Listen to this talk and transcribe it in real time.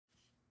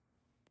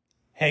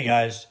Hey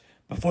guys,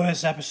 before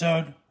this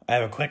episode, I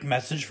have a quick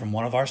message from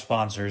one of our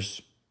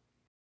sponsors.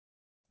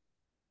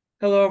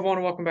 Hello, everyone,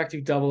 and welcome back to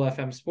Double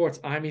FM Sports.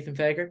 I'm Ethan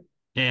Fager.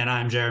 And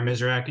I'm Jared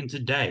Mizrak, and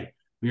today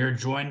we are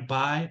joined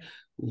by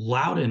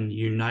Loudon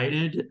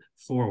United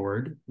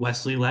forward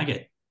Wesley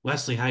Leggett.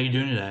 Wesley, how you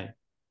doing today?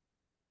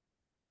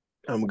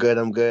 I'm good.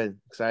 I'm good.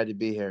 Excited to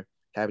be here.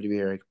 Happy to be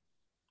here.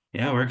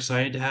 Yeah, we're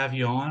excited to have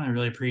you on. I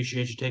really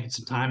appreciate you taking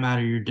some time out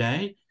of your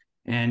day.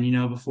 And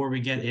before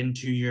we get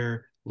into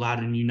your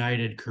Loudon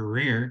United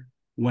career,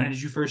 when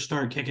did you first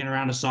start kicking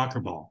around a soccer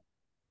ball?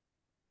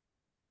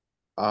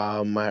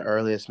 My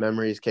earliest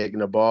memories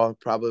kicking a ball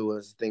probably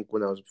was, I think,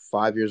 when I was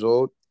 5 years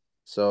old.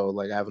 So,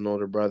 like, I have an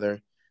older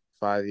brother,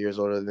 5 years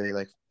older than me,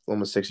 like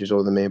almost 6 years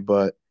older than me.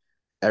 But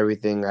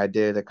everything I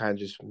did, I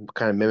kind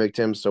of mimicked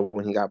him. So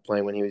when he got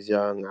playing when he was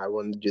young, I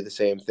wanted to do the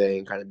same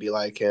thing, kind of be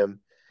like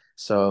him.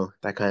 So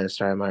that kind of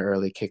started my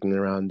early kicking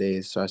around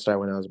days. So I started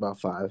when I was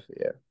about 5.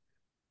 Yeah.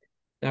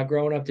 Now,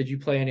 growing up, did you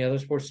play any other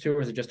sports too,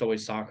 or is it just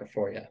always soccer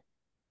for you?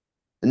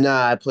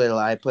 Nah, I played a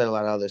lot. I played a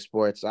lot of other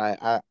sports.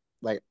 I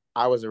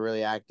was a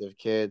really active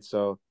kid,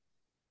 so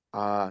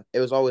it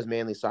was always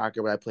mainly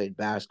soccer, but I played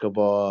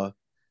basketball.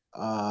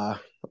 Uh,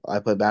 I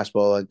played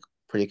basketball like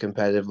pretty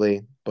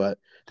competitively, but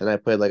then I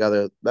played like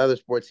other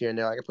sports here and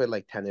there. Like I played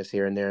like tennis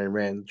here and there and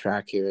ran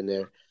track here and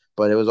there,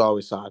 but it was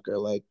always soccer.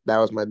 Like that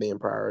was my main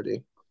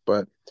priority.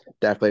 But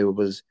definitely it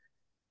was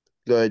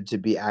good to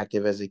be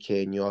active as a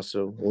kid, and you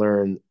also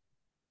learn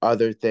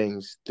other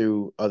things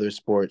through other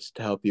sports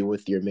to help you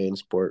with your main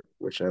sport,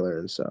 which I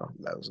learned. So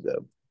that was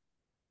good.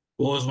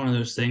 What was one of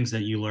those things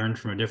that you learned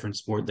from a different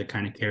sport that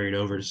kind of carried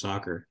over to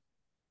soccer?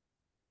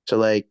 So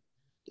like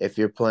if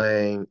you're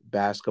playing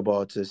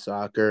basketball to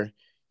soccer,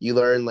 you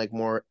learn like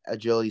more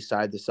agility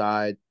side to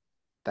side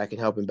that can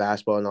help in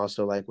basketball, and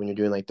also like when you're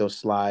doing like those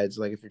slides,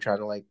 like if you're trying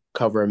to like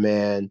cover a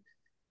man,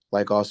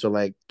 like also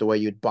like the way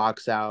you'd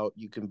box out,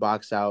 you can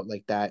box out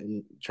like that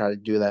and try to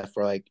do that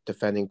for like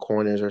defending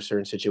corners or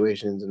certain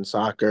situations in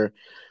soccer.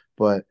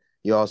 But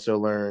you also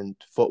learn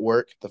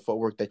footwork. The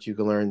footwork that you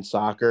can learn in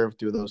soccer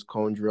through those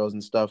cone drills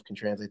and stuff can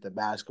translate to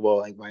basketball,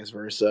 like vice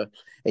versa.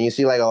 And you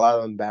see like a lot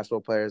of them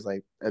basketball players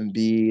like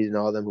Embiid and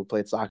all of them who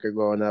played soccer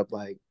growing up,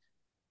 like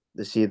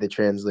to see the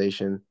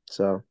translation.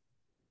 So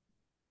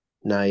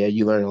nah, yeah,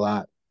 you learn a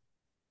lot.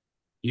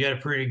 You had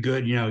a pretty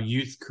good,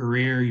 youth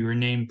career. You were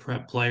named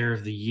Prep Player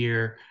of the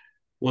Year.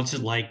 What's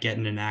it like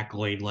getting an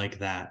accolade like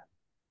that?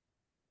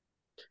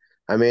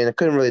 I mean, I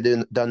couldn't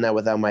really done that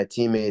without my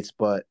teammates,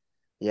 but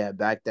yeah,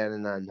 back then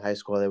in high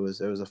school, it was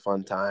a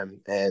fun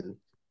time, and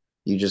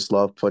you just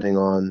love putting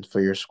on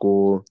for your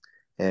school,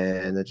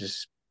 and it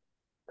just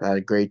I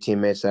had great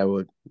teammates that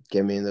would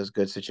get me in those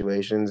good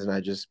situations, and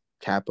I just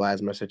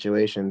capitalized my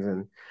situations,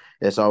 and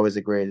it's always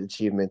a great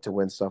achievement to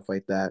win stuff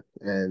like that.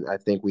 And I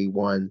think we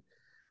won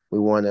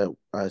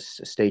a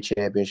state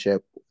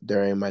championship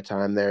during my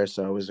time there,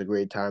 so it was a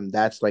great time.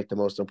 That's like the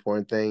most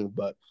important thing,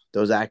 but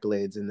those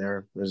accolades in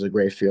there was a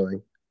great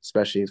feeling,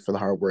 especially for the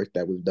hard work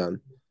that we've done.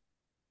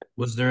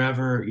 Was there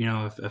ever,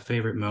 a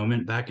favorite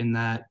moment back in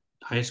that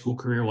high school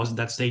career? Was it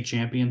that state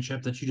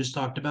championship that you just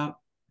talked about?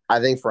 I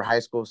think for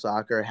high school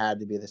soccer, it had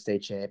to be the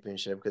state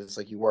championship because it's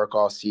like you work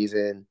all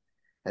season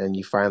and then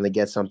you finally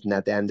get something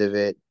at the end of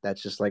it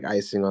that's just like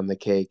icing on the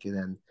cake. And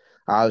then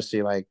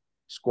obviously, like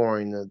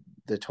scoring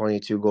the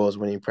 22 goals,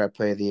 winning prep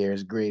play of the year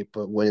is great,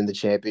 but winning the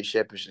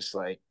championship is just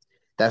like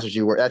that's what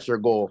you work, that's your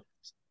goal.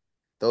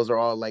 Those are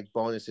all like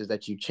bonuses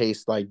that you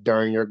chase like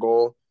during your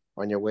goal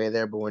on your way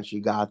there. But once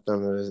you got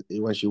them,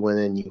 once you win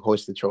and you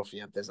hoist the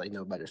trophy up, there's like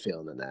no better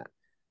feeling than that.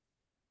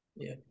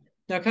 Yeah.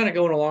 Now, kind of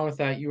going along with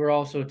that, you were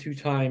also a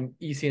two-time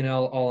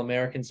ECNL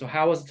All-American. So,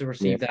 how was it to Yeah.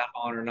 receive that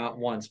honor not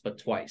once but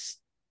twice?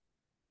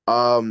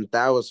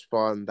 That was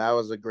fun. That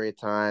was a great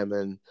time.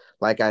 And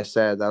like I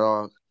said, that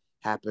all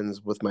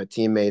happens with my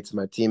teammates.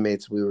 My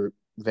teammates, we were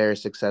a very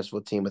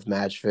successful team with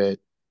match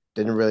fit.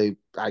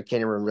 I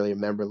can't even really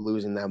remember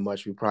losing that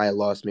much. We probably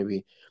lost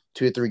maybe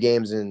 2 or 3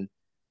 games in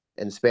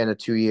the span of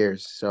 2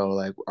 years. So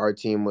like our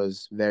team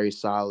was very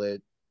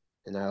solid,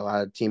 and I had a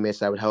lot of teammates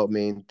that would help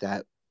me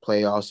that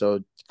play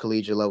also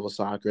collegiate level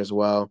soccer as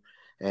well.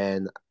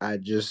 And I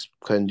just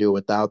couldn't do it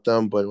without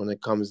them. But when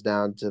it comes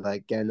down to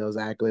like getting those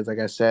accolades, like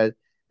I said,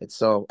 it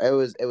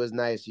was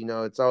nice.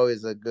 It's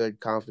always a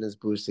good confidence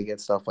boost to get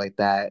stuff like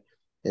that,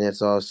 and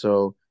it's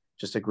also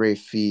just a great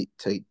feat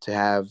to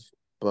have.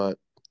 But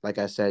like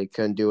I said,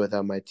 couldn't do it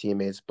without my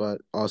teammates,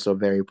 but also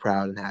very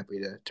proud and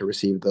happy to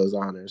receive those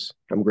honors.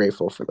 I'm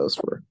grateful for those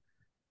for.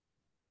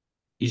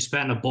 You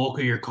spent a bulk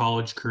of your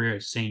college career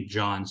at St.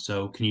 John,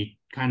 so can you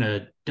kind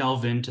of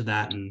delve into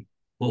that and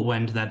what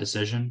went into that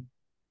decision?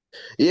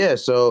 Yeah,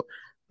 so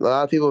a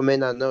lot of people may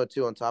not know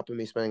too. On top of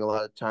me spending a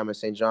lot of time at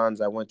St. John's,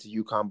 I went to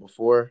UConn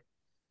before,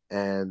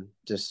 and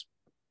just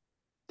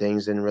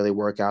things didn't really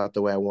work out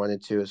the way I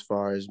wanted to as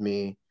far as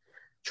me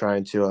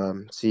trying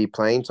to see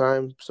playing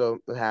time. So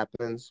it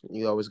happens.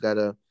 You always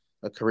gotta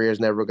a career is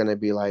never gonna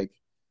be like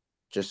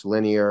just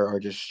linear or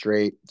just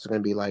straight. It's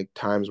gonna be like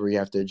times where you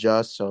have to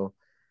adjust. So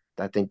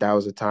I think that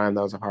was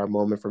a hard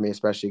moment for me,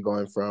 especially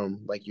going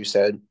from, like you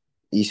said,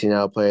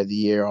 ECNL Player of the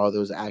Year, all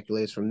those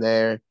accolades from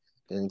there,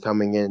 and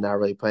coming in and not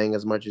really playing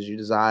as much as you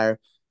desire.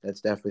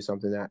 That's definitely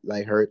something that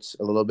like hurts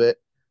a little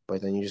bit.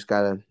 But then you just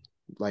gotta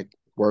like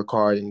work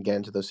hard and get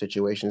into those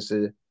situations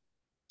to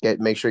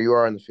make sure you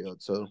are on the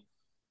field. So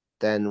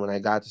then when I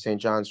got to St.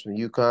 John's from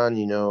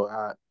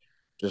UConn,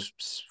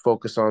 just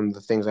focus on the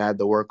things I had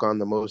to work on,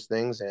 the most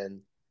things,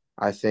 and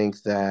I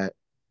think that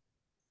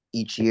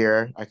each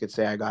year I could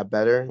say I got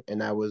better,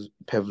 and that was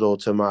pivotal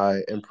to my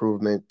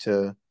improvement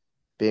to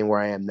being where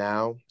I am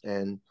now,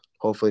 and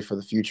hopefully for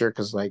the future,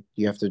 because like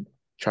you have to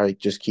try to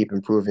just keep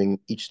improving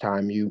each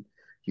time you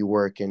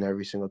work and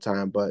every single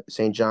time. But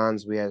St.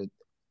 John's, it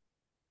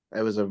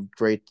was a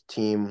great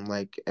team.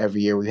 Like every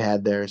year we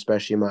had there,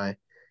 especially my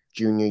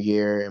junior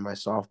year and my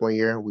sophomore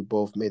year, we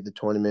both made the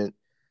tournament.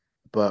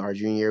 But our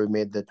junior year, we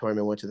made the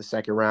tournament, went to the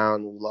second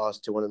round. We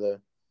lost to one of the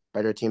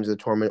better teams of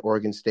the tournament,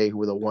 Oregon State, who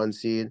were the one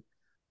seed.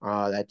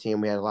 That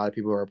team, we had a lot of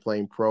people who were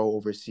playing pro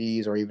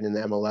overseas or even in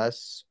the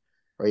MLS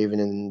or even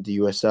in the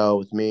USL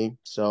with me.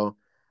 So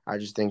I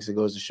just think it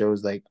goes to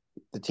shows like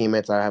the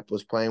teammates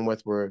was playing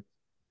with were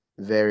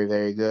very,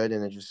 very good.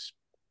 And it just,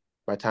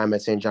 my time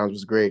at St. John's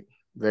was great.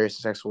 Very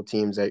successful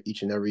teams at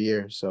each and every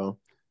year. So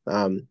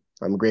I'm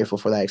grateful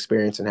for that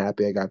experience and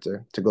happy I got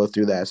to go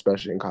through that,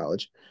 especially in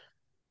college.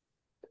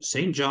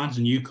 St. John's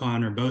and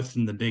UConn are both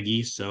in the Big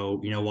East,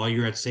 so while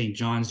you're at St.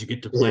 John's, you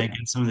get to play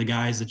against some of the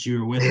guys that you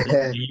were with at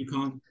Yeah.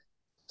 UConn.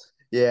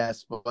 Yeah,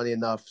 it's funny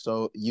enough.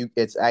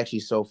 It's actually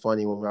so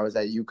funny. When I was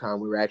at UConn,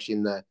 we were actually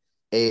in the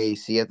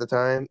AAC at the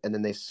time, and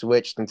then they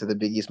switched into the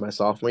Big East my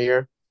sophomore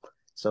year.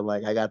 So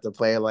like I got to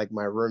play like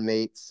my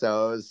roommate.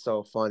 So it was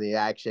so funny.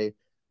 Actually,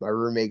 my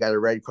roommate got a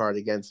red card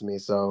against me.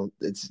 So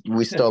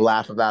we still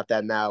laugh about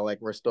that now.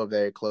 Like we're still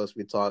very close.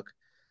 We talk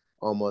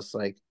almost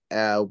like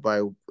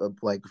by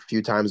like a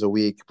few times a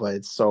week, but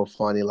it's so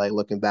funny like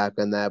looking back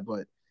on that.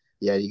 But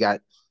yeah,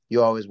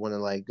 you always want to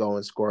like go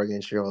and score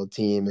against your old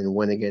team and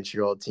win against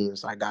your old team.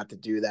 So I got to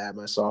do that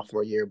my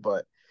sophomore year,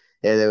 but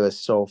it was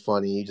so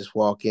funny. You just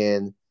walk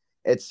in.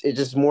 It's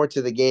just more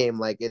to the game.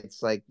 Like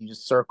it's like you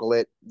just circle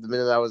it. The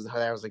minute I was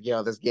like,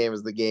 yo, this game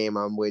is the game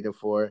I'm waiting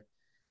for.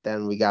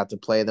 Then we got to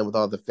play them with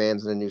all the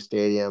fans in the new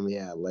stadium.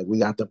 Yeah, like we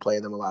got to play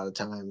them a lot of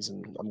times,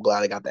 and I'm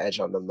glad I got the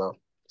edge on them though.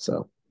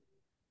 So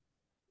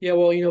Yeah,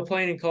 well,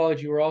 playing in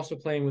college, you were also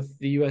playing with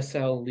the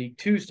USL League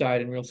Two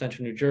side in Real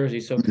Central New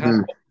Jersey. So, kind mhm.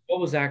 of, what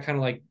was that kind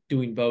of like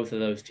doing both of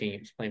those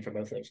teams, playing for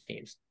both of those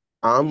teams?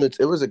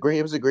 It was a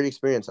great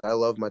experience. I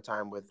love my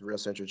time with Real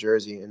Central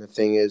Jersey, and the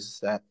thing is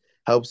that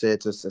helps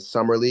it. It's a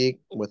summer league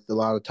with a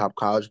lot of top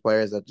college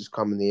players that just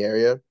come in the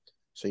area.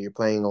 So you're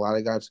playing a lot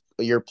of guys.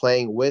 You're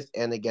playing with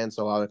and against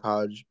a lot of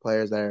college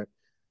players that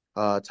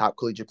are top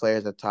collegiate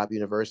players at top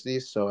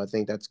universities. So I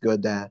think that's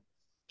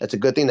a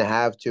good thing to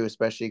have too,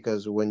 especially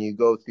because when you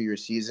go through your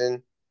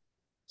season,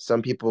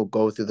 some people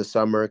go through the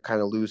summer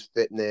kind of lose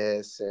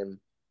fitness and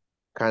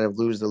kind of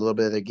lose a little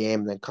bit of their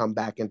game and then come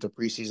back into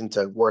preseason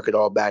to work it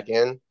all back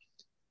in.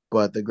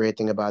 But the great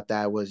thing about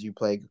that was you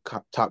play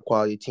top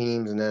quality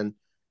teams, and then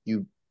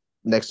you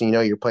next thing you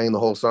know you're playing the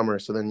whole summer.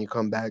 So then you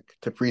come back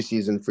to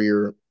preseason for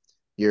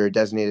your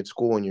designated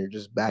school, and you're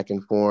just back in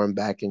form,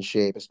 back in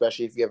shape.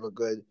 Especially if you have a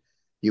good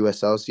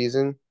USL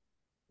season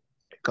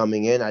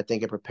coming in, I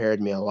think it prepared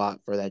me a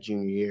lot for that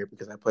junior year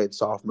because I played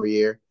sophomore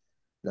year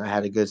and I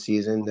had a good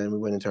season. Then we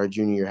went into our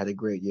junior year, had a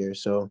great year.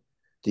 So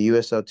the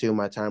USL too,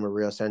 my time at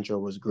Real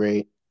Central was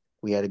great.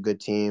 We had a good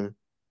team.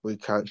 We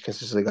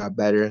consistently got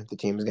better. The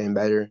team is getting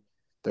better.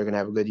 They're gonna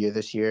have a good year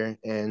this year,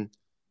 and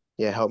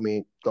yeah, helped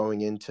me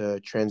going into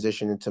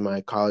transition into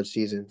my college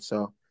season.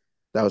 So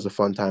that was a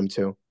fun time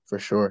too, for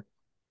sure.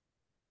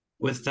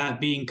 With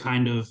that being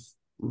kind of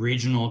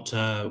regional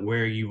to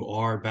where you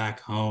are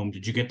back home,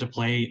 did you get to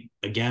play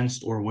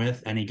against or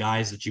with any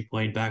guys that you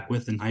played back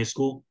with in high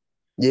school?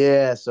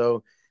 Yeah,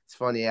 so it's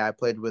funny. I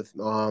played with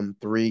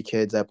three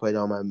kids I played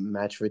on my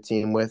match fit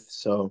team with,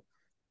 so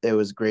it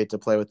was great to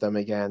play with them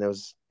again.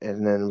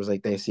 And then it was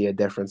like they see a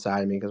different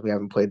side of me because we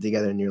haven't played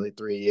together in nearly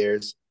 3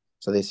 years.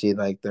 So they see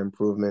like the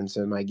improvements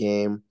in my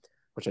game,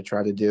 which I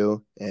try to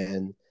do.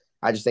 And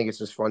I just think it's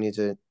just funny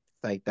to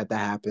like that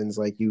happens.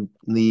 Like you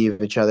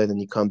leave each other, then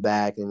you come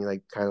back and you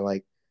like kind of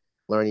like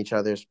learn each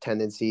other's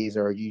tendencies,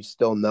 or you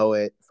still know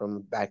it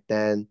from back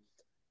then.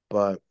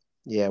 But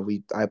yeah,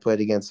 I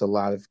played against a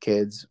lot of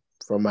kids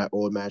from my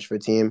old match for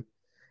team,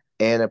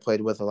 and I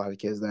played with a lot of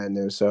kids that I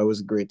knew. So it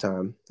was a great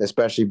time,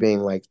 especially being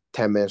like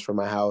 10 minutes from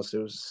my house. It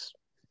was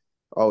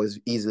always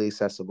easily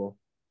accessible.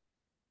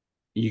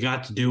 You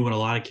got to do what a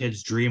lot of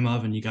kids dream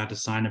of, and you got to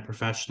sign a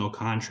professional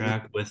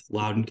contract with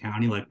Loudon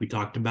County, like we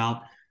talked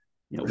about.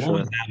 For What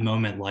was sure. that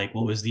moment like?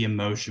 What was the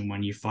emotion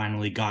when you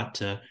finally got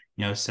to,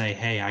 say,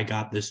 "Hey, I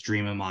got this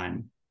dream of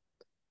mine"?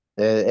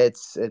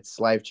 It's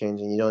life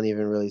changing. You don't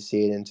even really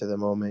see it into the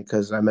moment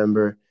because I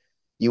remember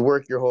you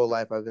work your whole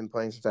life. I've been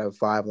playing since I was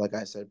 5, like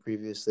I said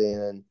previously,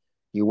 and then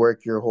you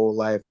work your whole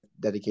life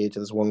dedicated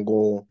to this one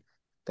goal.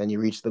 Then you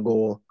reach the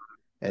goal,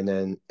 and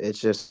then it's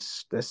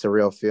just a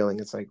surreal feeling.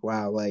 It's like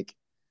wow, like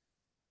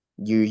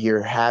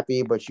you're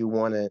happy, but you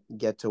want to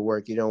get to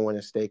work. You don't want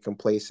to stay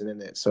complacent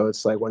in it. So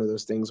it's like one of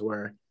those things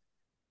where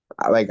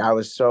I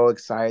was so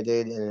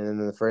excited, and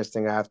then the first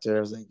thing after I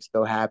was like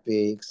so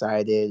happy,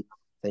 excited.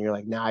 Then you're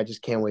like, nah, I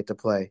just can't wait to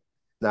play.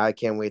 Now I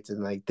can't wait to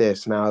like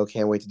this. Now I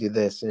can't wait to do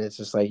this, and it's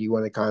just like you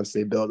want to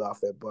constantly build off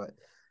it. But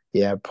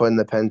yeah, putting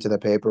the pen to the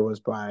paper was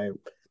by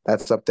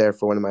that's up there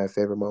for one of my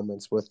favorite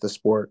moments with the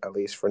sport, at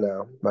least for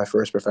now. My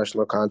first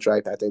professional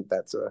contract. I think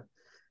that's a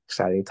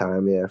exciting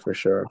time. Yeah, for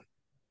sure.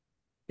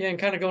 Yeah, and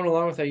kind of going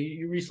along with that,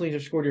 you recently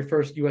just scored your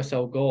first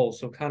USL goal.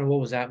 So kind of what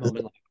was that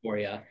moment like for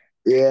you?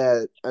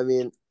 Yeah, I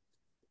mean,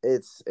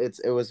 it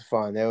was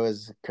fun. It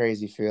was a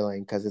crazy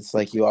feeling because it's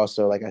like you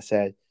also, like I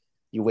said,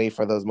 you wait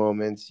for those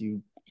moments.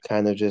 You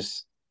kind of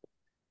just,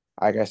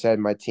 like I said,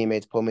 my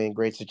teammates put me in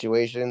great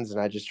situations, and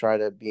I just try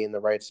to be in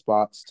the right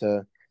spots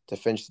to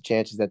finish the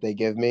chances that they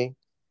give me.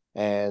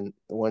 And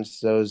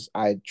once those,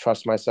 I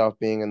trust myself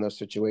being in those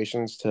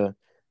situations to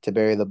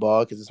bury the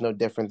ball because it's no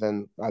different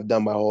than I've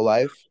done my whole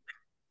life.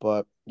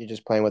 But you're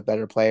just playing with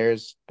better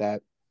players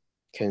that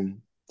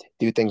can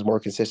do things more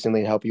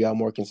consistently, help you out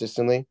more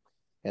consistently,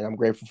 and I'm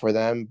grateful for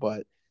them.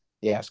 But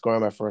yeah,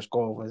 scoring my first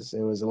goal was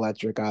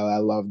electric. I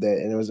loved it,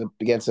 and it was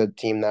against a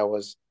team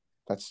that's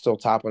still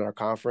top in our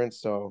conference.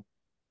 So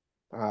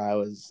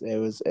it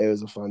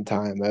was a fun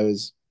time.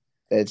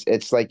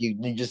 It's like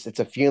you just it's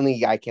a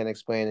feeling I can't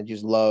explain. I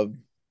just love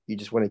you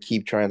just want to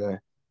keep trying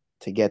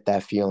to get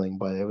that feeling.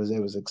 But it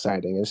was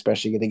exciting, and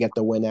especially to get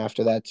the win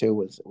after that too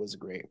was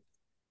great.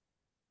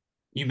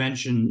 You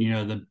mentioned,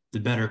 the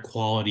better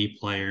quality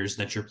players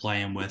that you're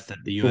playing with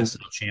at the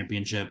USL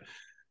Championship.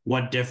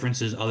 What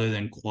differences other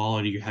than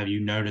quality have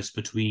you noticed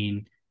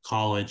between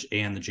college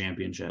and the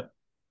championship?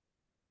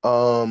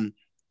 Um,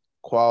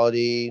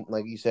 Quality,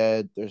 like you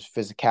said, there's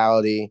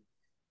physicality.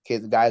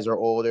 Kids, guys are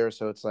older,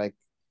 so it's like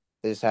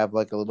they just have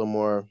like a little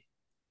more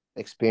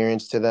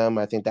experience to them.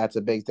 I think that's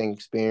a big thing,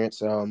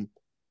 experience.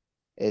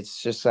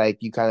 It's just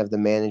like you kind of have to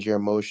manage your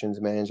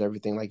emotions, manage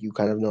everything like you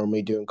kind of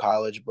normally do in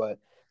college. But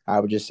I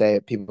would just say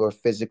people are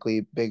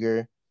physically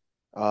bigger.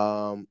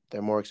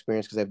 They're more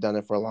experienced because they've done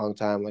it for a long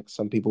time. Like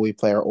some people we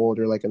play are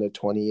older, like in their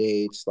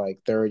 28s, like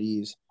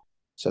 30s,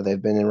 so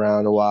they've been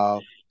around a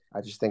while.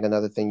 I just think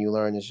another thing you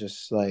learn is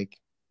just like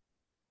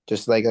I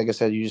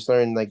said, you just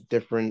learn like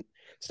different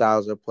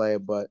styles of play.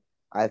 But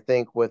I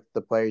think with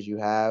the players you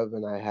have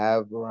and I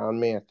have around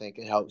me, I think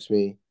it helps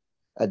me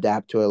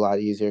adapt to it a lot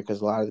easier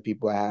because a lot of the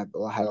people I have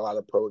had a lot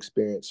of pro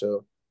experience,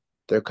 so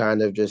they're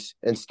kind of just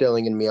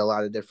instilling in me a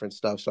lot of different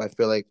stuff. So I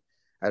feel like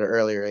at an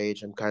earlier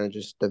age, I'm kind of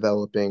just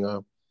developing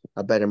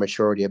a better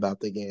maturity about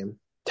the game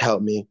to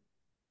help me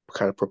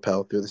kind of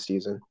propel through the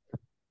season.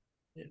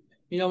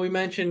 We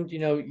mentioned,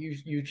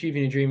 you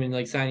achieving a dream and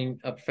like signing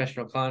a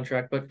professional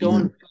contract, but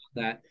going Mhm. beyond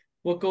that,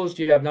 what goals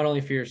do you have not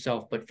only for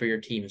yourself but for your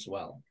team as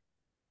well?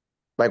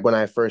 Like when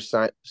I first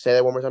signed, say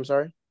that one more time.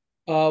 Sorry.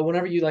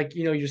 Whenever you like,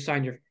 you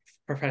signed your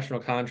professional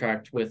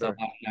contract with Sure.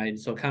 Loudon United,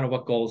 so kind of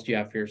what goals do you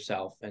have for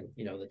yourself and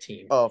the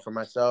team? Oh,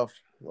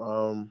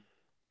 um,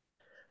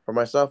 for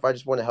myself, I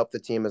just want to help the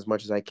team as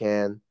much as I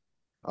can.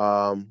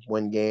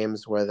 Win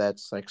games, where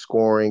that's like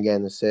scoring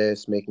and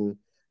assists, making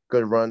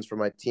good runs for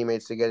my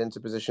teammates to get into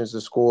positions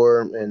to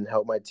score and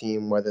help my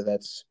team, whether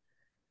that's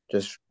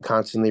just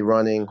constantly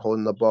running,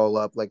 holding the ball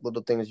up, like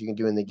little things you can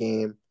do in the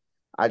game.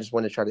 I just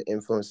want to try to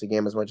influence the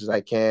game as much as I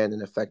can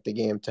and affect the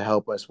game to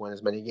help us win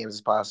as many games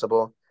as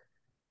possible.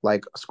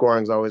 Like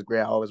scoring is always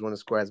great. I always want to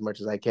score as much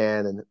as I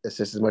can and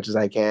assist as much as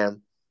I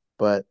can,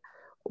 but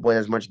win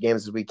as much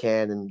games as we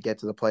can and get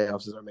to the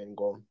playoffs is our main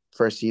goal.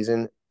 First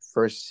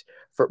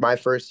for my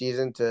first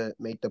season to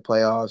make the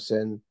playoffs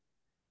and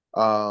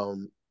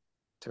um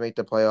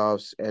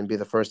be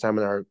the first time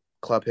in our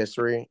club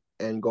history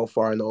and go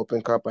far in the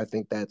Open Cup. I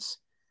think that's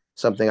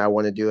something I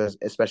want to do,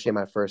 especially in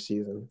my first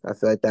season. I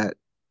feel like that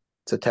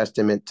it's a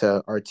testament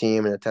to our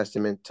team and a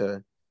testament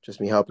to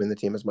just me helping the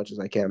team as much as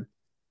I can.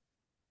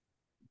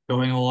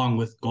 Going along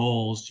with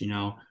goals,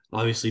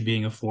 obviously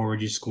being a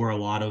forward, you score a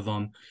lot of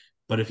them.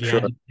 But if you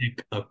Sure. had to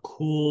pick a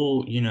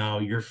cool,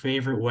 your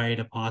favorite way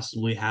to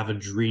possibly have a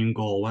dream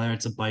goal, whether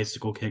it's a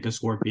bicycle kick, a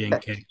scorpion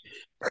kick,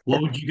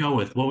 what would you go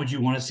with? What would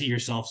you want to see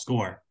yourself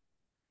score?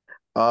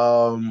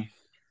 Um,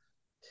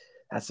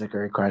 that's a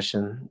great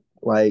question.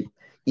 Like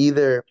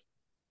either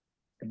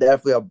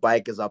definitely a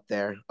bike is up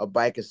there. A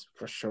bike is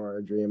for sure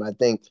a dream. I don't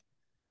think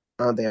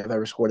I've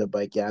ever scored a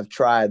bike yet. I've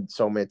tried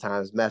so many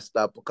times, messed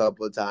up a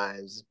couple of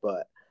times,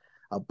 but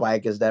a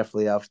bike is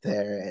definitely up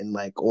there. And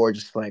like, or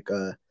just like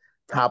a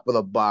top of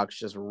the box,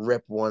 just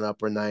rip one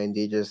upper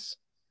 90. Just,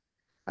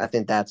 I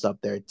think that's up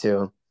there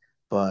too.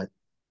 But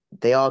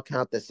they all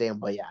count the same.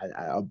 But yeah,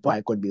 a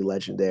bike would be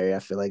legendary. I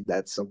feel like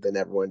that's something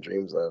everyone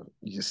dreams of.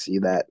 You just see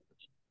that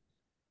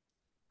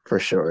for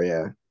sure.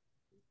 Yeah.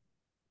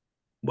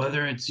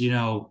 Whether it's, a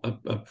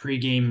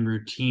pregame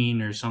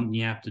routine or something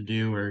you have to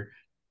do, or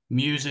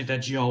music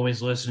that you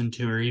always listen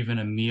to, or even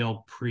a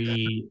meal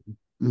pre,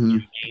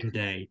 Mhm. game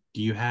day,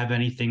 do you have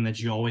anything that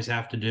you always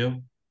have to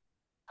do?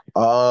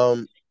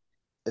 Um,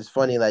 it's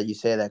funny that you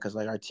say that because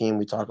like our team,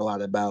 we talk a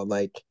lot about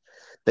like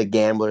the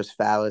gambler's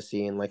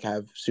fallacy and like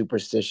have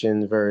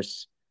superstition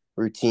versus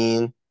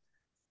routine.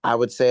 I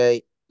would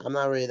say I'm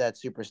not really that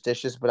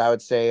superstitious, but I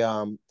would say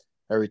a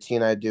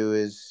routine I do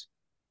is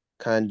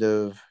kind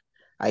of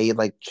I eat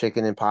like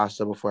chicken and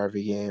pasta before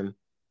every game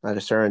at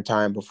a certain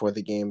time before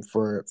the game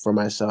for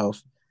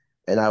myself.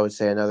 And I would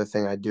say another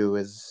thing I do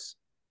is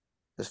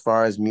as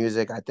far as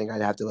music, I think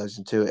I'd have to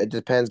listen to. It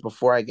depends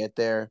before I get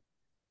there.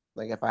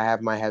 Like if I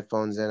have my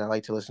headphones in, I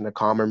like to listen to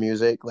calmer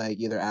music, like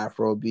either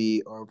Afro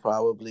beat or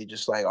probably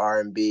just like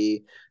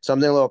R&B,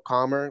 something a little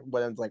calmer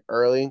when it's like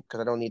early because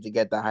I don't need to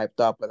get that hyped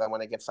up. But then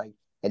when it gets like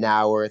an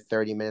hour,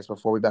 30 minutes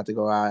before we about to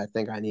go out, I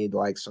think I need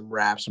like some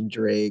rap, some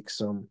Drake,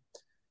 some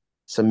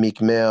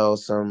Meek Mill,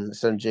 some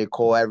J.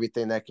 Cole,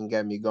 everything that can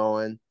get me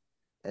going.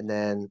 And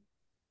then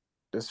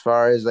as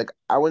far as like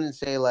I wouldn't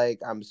say like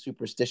I'm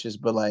superstitious,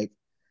 but like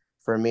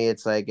for me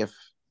it's like if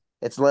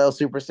it's a little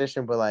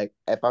superstition, but like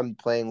if I'm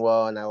playing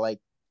well and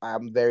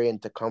I'm very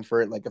into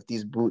comfort, like if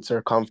these boots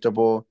are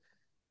comfortable,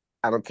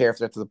 I don't care if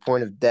they're to the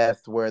point of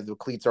death where the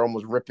cleats are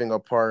almost ripping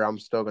apart, I'm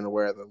still gonna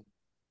wear them.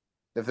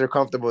 If they're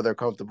comfortable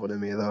to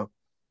me though.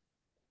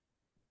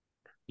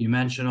 You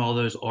mentioned all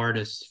those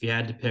artists. If you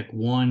had to pick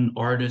one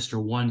artist or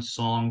one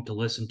song to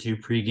listen to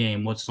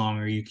pregame, what song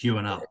are you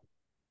queuing up?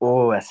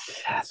 Oh,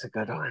 that's a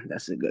good one.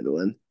 That's a good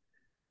one.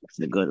 That's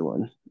a good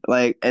one.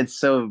 Like it's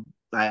so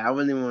like I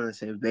wouldn't even want to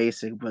say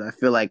basic, but I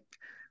feel like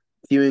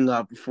queuing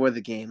up before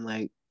the game,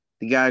 like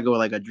you gotta go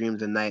like a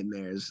dreams and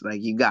nightmares.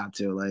 Like you got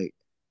to like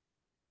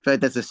I feel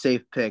like that's a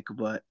safe pick,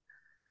 but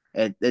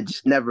it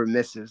just never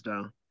misses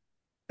though.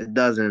 It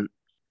doesn't.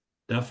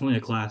 Definitely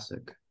a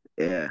classic.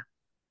 Yeah,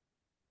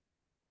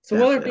 So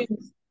whether it be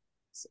definitely.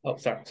 oh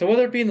sorry. So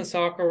whether it be in the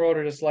soccer world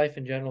or just life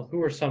in general,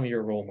 who are some of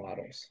your role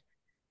models?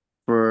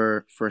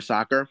 For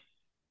soccer,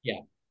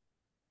 Yeah.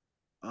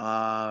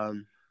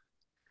 um,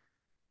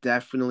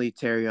 definitely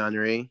Terry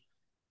Henry.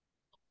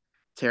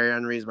 Terry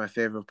Henry is my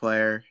favorite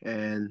player,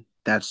 and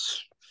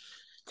that's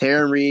Terry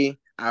Henry.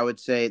 I would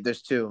say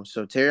there's two.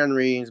 So Terry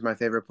Henry is my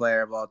favorite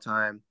player of all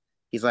time.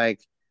 He's like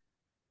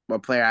a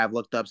player I've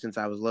looked up since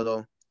I was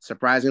little.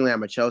 Surprisingly,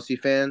 I'm a Chelsea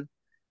fan.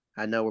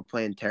 I know we're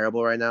playing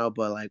terrible right now,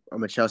 but like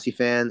I'm a Chelsea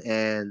fan,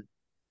 and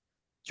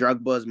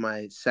Drogba is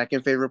my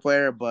second favorite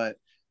player. But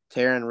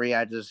Terry Henry,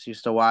 I just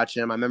used to watch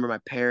him. I remember my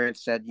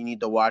parents said you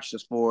need to watch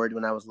this forward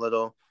when I was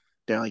little.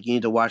 They're like, you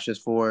need to watch this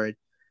forward.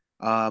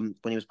 When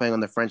he was playing on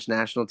the French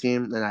national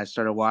team, and I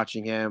started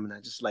watching him, and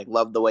I just like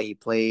loved the way he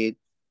played.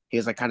 He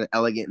was like kind of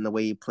elegant in the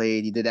way he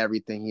played. He did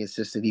everything. He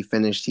assisted. He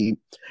finished. He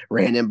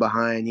ran in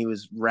behind. He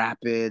was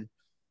rapid.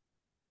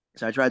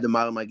 So I tried to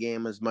model my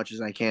game as much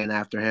as I can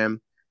after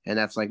him, and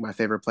that's like my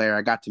favorite player.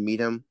 I got to meet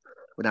him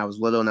when I was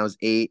little, and I was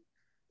 8,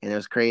 and it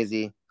was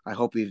crazy. I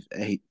hope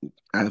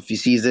if he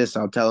sees this,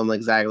 I'll tell him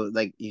exactly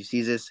like he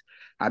sees this.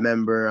 I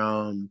remember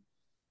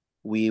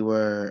we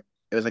were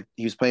it was like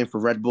he was playing for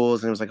Red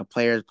Bulls, and it was like a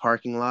players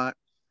parking lot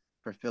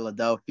for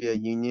Philadelphia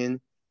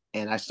Union,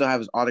 and I still have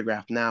his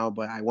autograph now.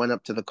 But I went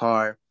up to the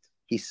car,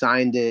 he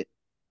signed it,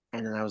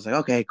 and then I was like,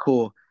 okay,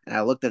 cool. And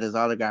I looked at his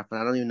autograph, and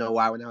I don't even know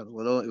why when I was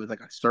little, it was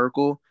like a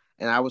circle.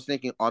 And I was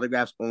thinking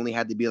autographs only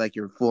had to be like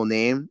your full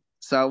name.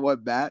 So I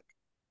went back,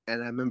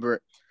 and I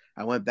remember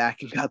I went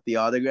back and got the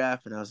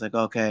autograph, and I was like,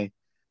 okay.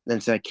 Then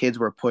said kids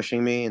were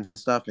pushing me and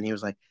stuff, and he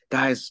was like,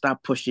 guys,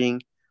 stop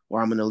pushing, or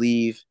I'm gonna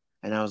leave.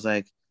 And I was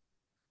like,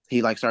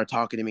 he like started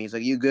talking to me. He's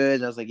like, "You good?"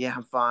 And I was like, "Yeah,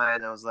 I'm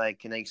fine." I was like,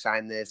 "Can I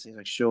sign this?" And he's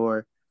like,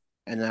 "Sure."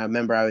 And I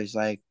remember I was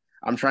like,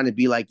 "I'm trying to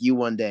be like you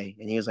one day,"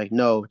 and he was like,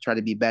 "No, try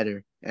to be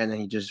better." And then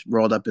he just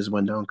rolled up his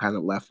window and kind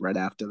of left right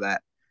after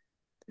that.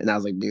 And I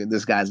was like, "Dude,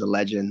 this guy's a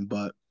legend."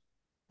 But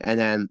and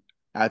then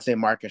I'd say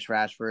Marcus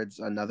Rashford's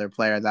another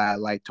player that I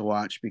like to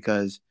watch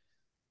because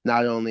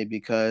not only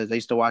because I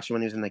used to watch him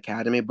when he was in the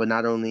academy, but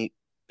not only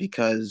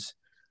because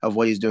of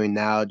what he's doing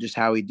now, just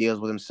how he deals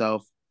with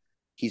himself.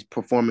 He's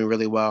performing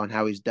really well and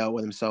how he's dealt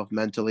with himself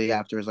mentally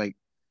after his like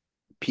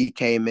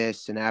PK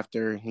miss and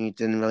after he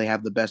didn't really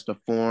have the best of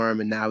form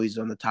and now he's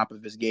on the top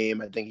of his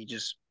game. I think he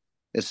just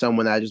is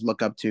someone I just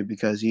look up to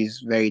because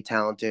he's very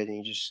talented and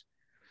he just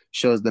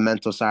shows the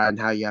mental side and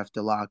how you have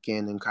to lock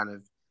in and kind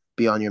of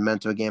be on your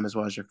mental game as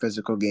well as your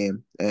physical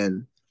game.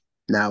 And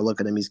now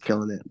look at him, he's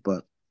killing it.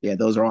 But yeah,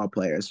 those are all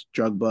players.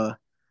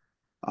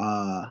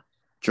 Uh,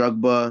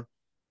 Drugba,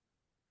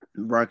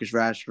 Marcus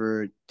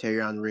Rashford,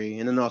 Terry Henry,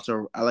 and then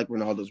also I like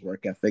Ronaldo's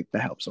work ethic.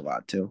 That helps a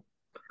lot too.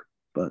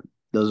 But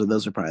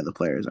those are probably the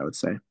players I would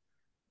say.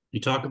 You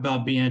talk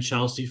about being a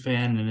Chelsea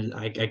fan, and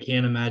I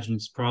can't imagine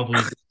it's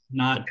probably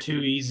not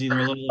too easy. They're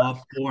a little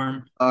off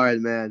form, All right,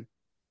 man.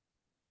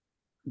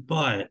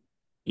 but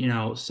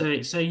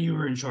say you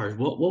were in charge.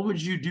 What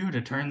would you do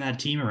to turn that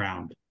team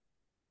around?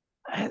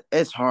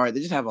 It's hard. They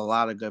just have a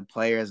lot of good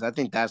players. I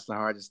think that's the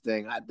hardest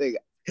thing. I think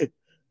if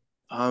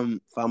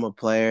I'm a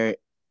player,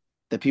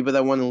 the people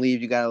that want to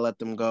leave, you gotta let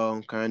them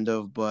go, kind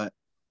of. But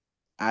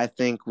I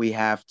think we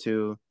have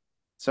to.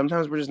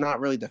 Sometimes we're just not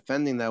really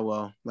defending that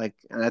well. Like,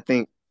 and I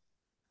think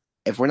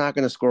if we're not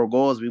gonna score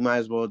goals, we might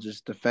as well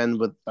just defend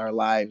with our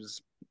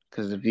lives.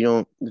 Because if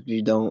you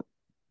don't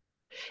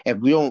if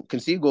we don't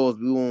concede goals,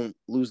 we won't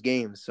lose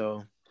games.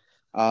 So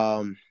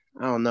I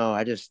don't know.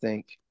 I just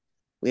think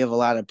we have a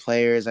lot of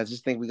players. I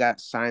just think we got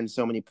signed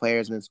so many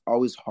players, and it's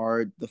always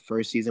hard the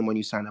first season when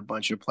you sign a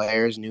bunch of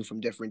players new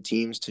from different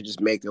teams to just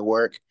make it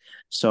work.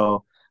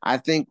 So I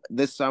think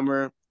this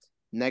summer,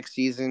 next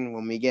season,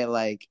 when we get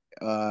like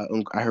I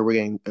heard we're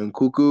getting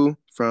Nkuku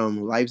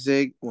from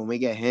Leipzig. When we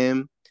get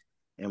him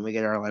and we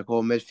get our like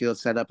whole midfield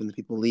set up and the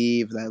people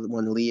leave that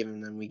want to leave,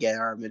 and then we get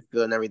our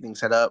midfield and everything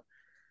set up,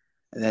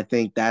 and I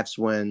think that's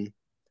when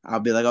I'll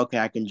be like, okay,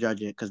 I can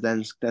judge it because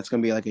then that's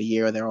gonna be like a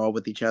year they're all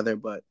with each other.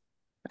 But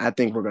I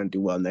think we're gonna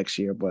do well next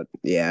year. But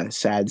yeah,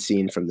 sad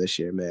scene from this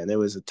year, man. It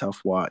was a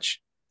tough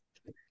watch.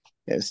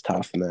 It was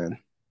tough, man.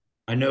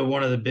 I know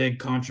one of the big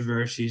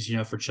controversies,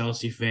 for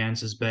Chelsea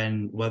fans has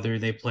been whether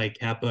they play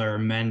Kepa or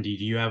Mendy.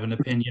 Do you have an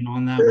opinion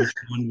on that? Which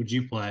one would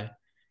you play?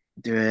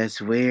 Dude,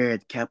 it's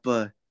weird.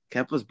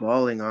 Kepa's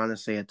balling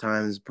honestly at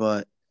times,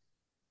 but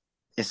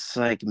it's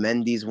like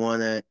Mendy's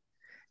wanna.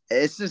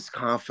 It's just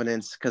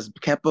confidence because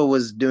Kepa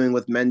was doing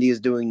what Mendy is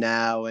doing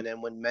now, and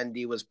then when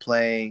Mendy was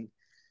playing,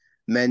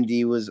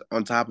 Mendy was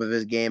on top of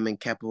his game and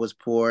Kepa was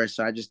poor.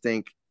 So I just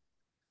think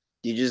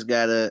you just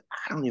gotta.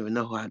 I don't even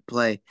know who I'd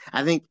play.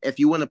 I think if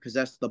you want to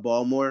possess the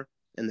ball more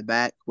in the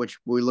back, which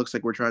looks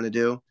like we're trying to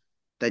do,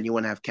 then you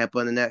want to have Kepa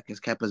in the net because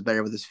Kepa's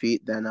better with his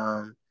feet than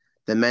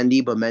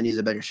Mendy, but Mendy's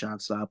a better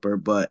shot stopper.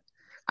 But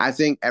I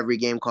think every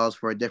game calls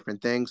for a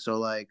different thing. So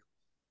like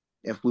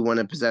if we want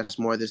to possess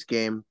more of this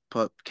game,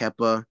 put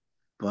Kepa.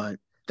 But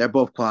they're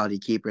both quality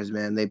keepers,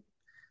 man. They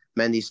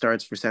Mendy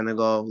starts for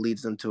Senegal,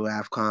 leads them to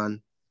AFCON,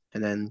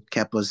 and then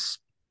Kepa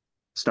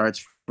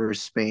starts for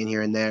Spain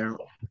here and there.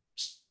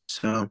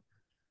 So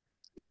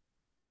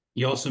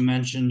You also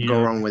mentioned,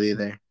 go wrong with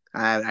either.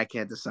 I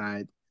can't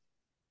decide.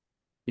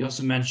 you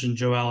also mentioned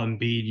Joel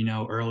Embiid,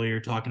 earlier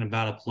talking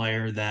about a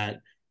player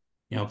that,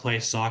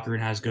 plays soccer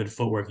and has good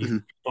footwork.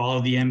 You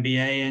follow the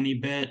NBA any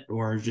bit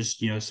or just,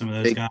 some of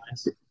those Big,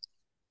 guys?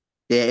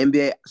 yeah,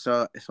 NBA.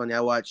 So it's funny.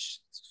 I watch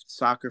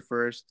soccer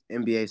first,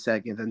 NBA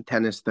second, then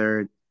tennis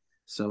third.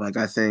 So like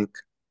I think,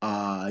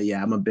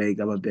 yeah, I'm a big.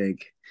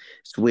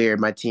 It's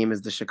weird. My team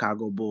is the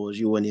Chicago Bulls.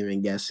 You wouldn't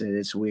even guess it.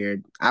 It's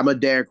weird. I'm a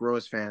Derrick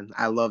Rose fan.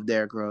 I love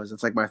Derrick Rose.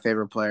 It's like my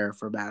favorite player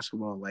for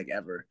basketball, like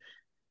ever.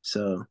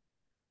 So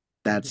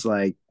that's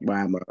like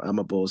why I'm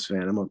a Bulls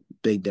fan. I'm a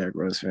big Derrick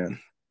Rose fan.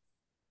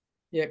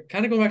 Yeah,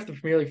 kind of going back to the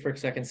Premier League for a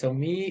second. So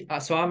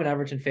so I'm an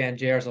Everton fan.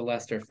 JR's a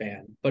Leicester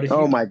fan. But if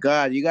Oh you, my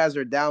God, you guys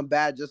are down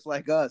bad just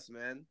like us,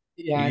 man.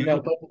 yeah, I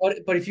know.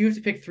 Yep. But if you have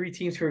to pick three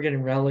teams who are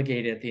getting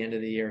relegated at the end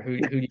of the year, who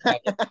do you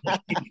have?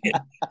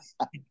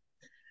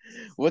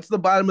 What's the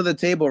bottom of the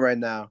table right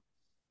now?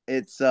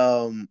 It's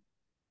surely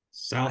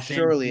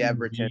Southampton,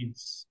 Everton.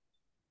 Leeds,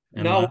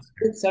 and No, Leicester.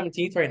 we're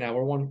 17th right now.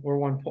 We're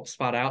one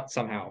spot out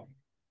somehow.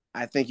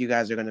 I think you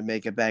guys are gonna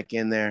make it back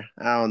in there.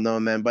 I don't know,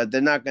 man, but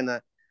they're not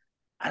gonna.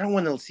 I don't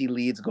want to see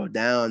Leeds go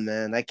down,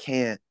 man. I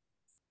can't.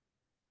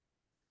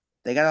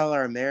 They got all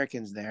our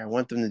Americans there. I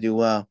want them to do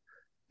well.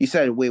 You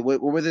said, wait,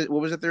 what was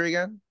it there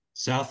again?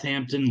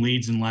 Southampton,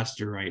 Leeds, and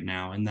Leicester right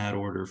now in that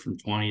order from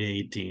 20 to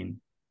 18.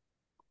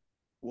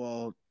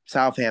 Well,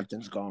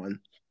 Southampton's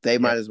gone. They Yeah.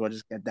 might as well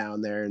just get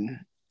down there and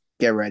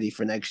get ready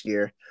for next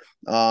year.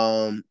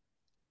 Um,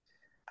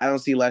 I don't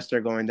see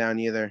Leicester going down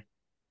either,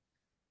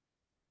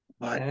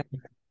 but Eh,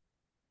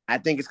 I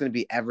think it's going to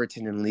be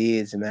Everton and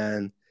Leeds,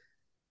 man.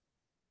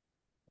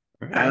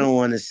 All I right. don't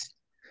want to,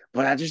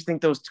 but I just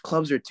think those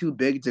clubs are too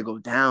big to go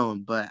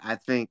down. But I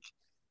think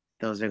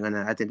those are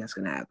gonna. I think that's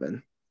gonna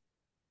happen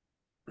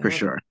for no,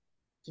 sure.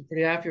 I'm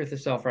pretty happy with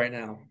yourself right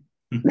now.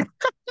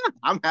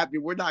 I'm happy.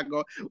 We're not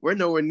going. We're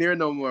nowhere near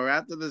no more.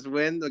 After this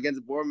win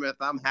against Bournemouth,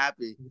 I'm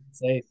happy.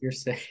 Safe, you're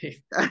safe.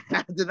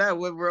 After that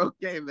win, we're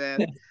okay, man.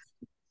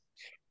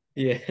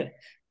 Yeah.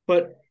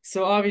 But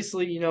so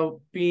obviously,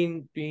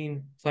 being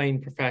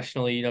playing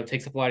professionally,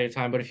 takes up a lot of your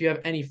time. But if you have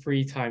any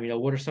free time,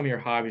 what are some of your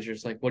hobbies? Or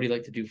just like, what do you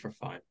like to do for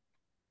fun?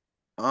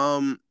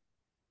 Um,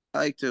 I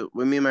like to.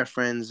 With me and my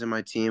friends and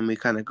my team, we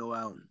kind of go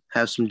out and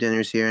have some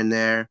dinners here and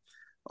there.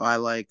 I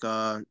like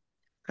kind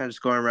of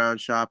just going around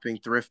shopping,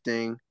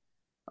 thrifting.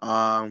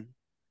 Um,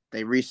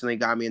 they recently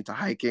got me into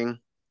hiking,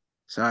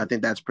 so I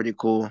think that's pretty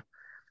cool.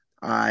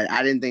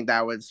 I didn't think that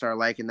I would start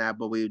liking that,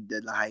 but we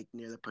did the hike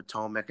near the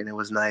Potomac, and it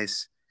was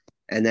nice.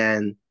 And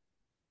then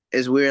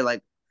it's weird,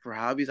 like for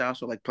hobbies, I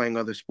also like playing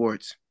other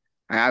sports.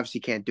 I obviously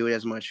can't do it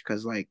as much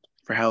because like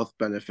for health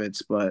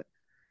benefits, but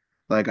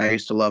like I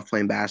used to love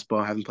playing basketball.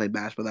 I haven't played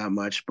basketball that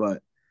much,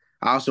 but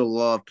I also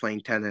love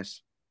playing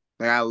tennis.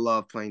 Like I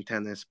love playing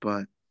tennis,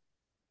 but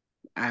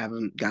I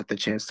haven't got the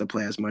chance to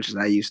play as much as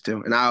I used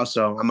to. And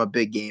I'm a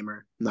big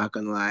gamer. I'm not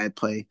gonna lie, I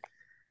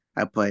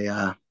play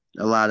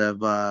a lot of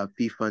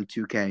FIFA and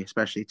 2K,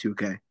 especially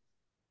 2K.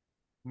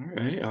 All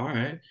right. All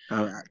right.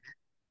 All right.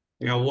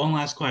 I got one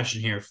last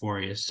question here for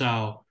you.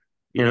 So,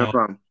 you Yeah, no know,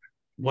 problem.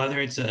 whether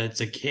it's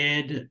a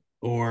kid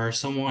or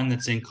someone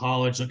that's in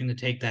college looking to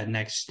take that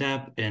next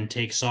step and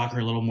take soccer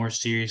a little more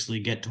seriously,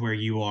 get to where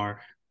you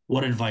are,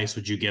 what advice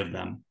would you give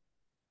them?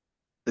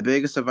 the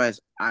biggest advice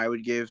I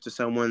would give to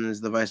someone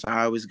is the advice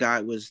I always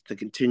got was to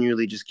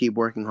continually just keep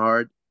working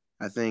hard.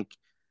 I think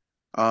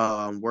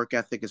work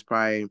ethic is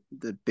probably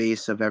the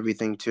base of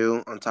everything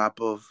too, on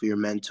top of your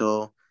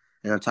mental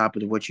and on top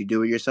of what you do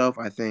with yourself.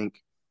 I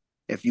think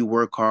if you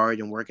work hard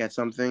and work at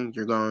something,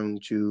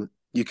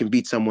 you can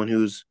beat someone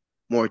who's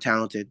more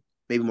talented,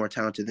 maybe more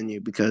talented than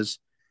you, because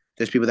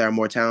there's people that are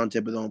more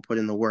talented but don't put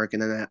in the work,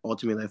 and then that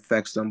ultimately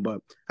affects them. But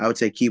I would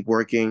say keep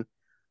working,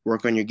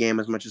 work on your game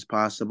as much as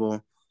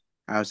possible.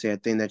 I would say a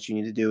thing that you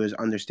need to do is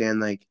understand,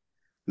 like,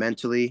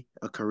 mentally,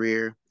 a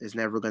career is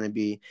never going to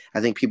be.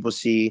 I think people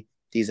see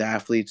these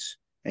athletes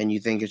and you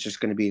think it's just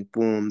going to be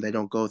boom, they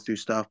don't go through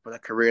stuff, but a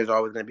career is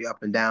always going to be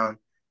up and down.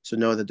 So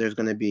know that there's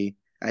going to be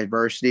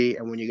adversity,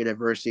 and when you get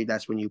adversity,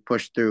 that's when you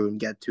push through and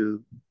get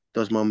to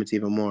those moments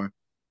even more.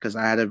 Because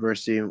I had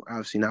adversity,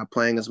 obviously not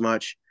playing as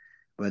much,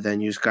 but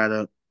then you just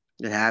gotta.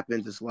 It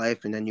happens. It's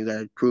life, and then you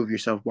gotta prove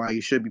yourself why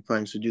you should be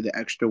playing. So do the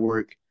extra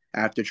work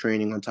after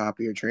training on top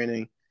of your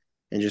training,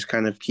 and just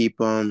kind of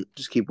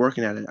just keep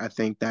working at it. I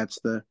think that's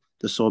the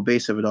sole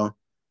base of it all.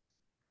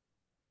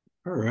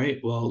 All right.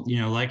 Well,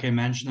 like I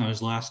mentioned, that was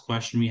the last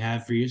question we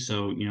had for you.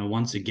 So,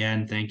 once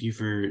again, thank you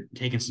for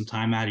taking some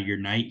time out of your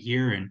night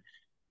here and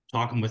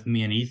talking with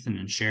me and Ethan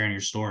and sharing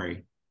your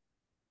story.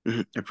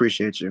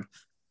 Appreciate you.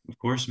 Of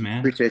course, man.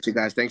 Appreciate you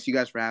guys. Thanks you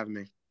guys for having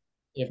me.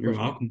 Yeah, of You're course,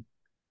 man. welcome.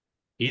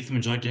 Ethan,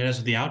 would you like to hit us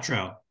with the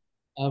outro?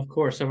 Of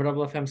course. Over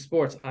Double FM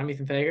Sports. I'm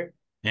Ethan Fager.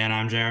 And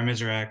I'm J.R.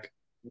 Mizrak.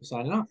 We're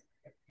signing off.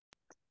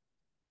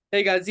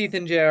 Hey guys,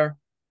 Ethan JR.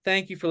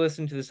 Thank you for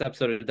listening to this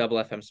episode of Double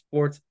FM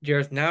Sports. JR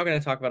is now going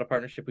to talk about a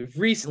partnership we've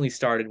recently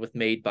started with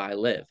Made by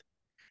Liv.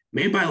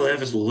 Made by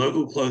Liv is a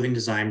local clothing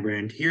design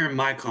brand here in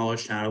my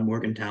college town of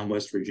Morgantown,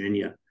 West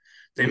Virginia.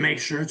 They make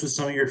shirts with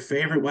some of your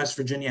favorite West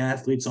Virginia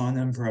athletes on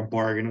them for a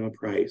bargain of a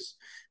price.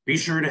 Be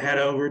sure to head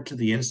over to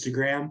the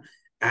Instagram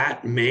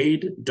at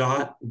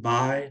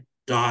made.by.live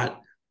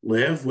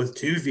with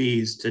 2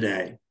 V's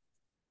today.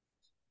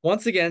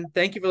 Once again,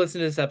 thank you for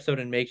listening to this episode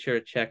and make sure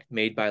to check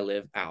Made by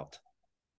Liv out.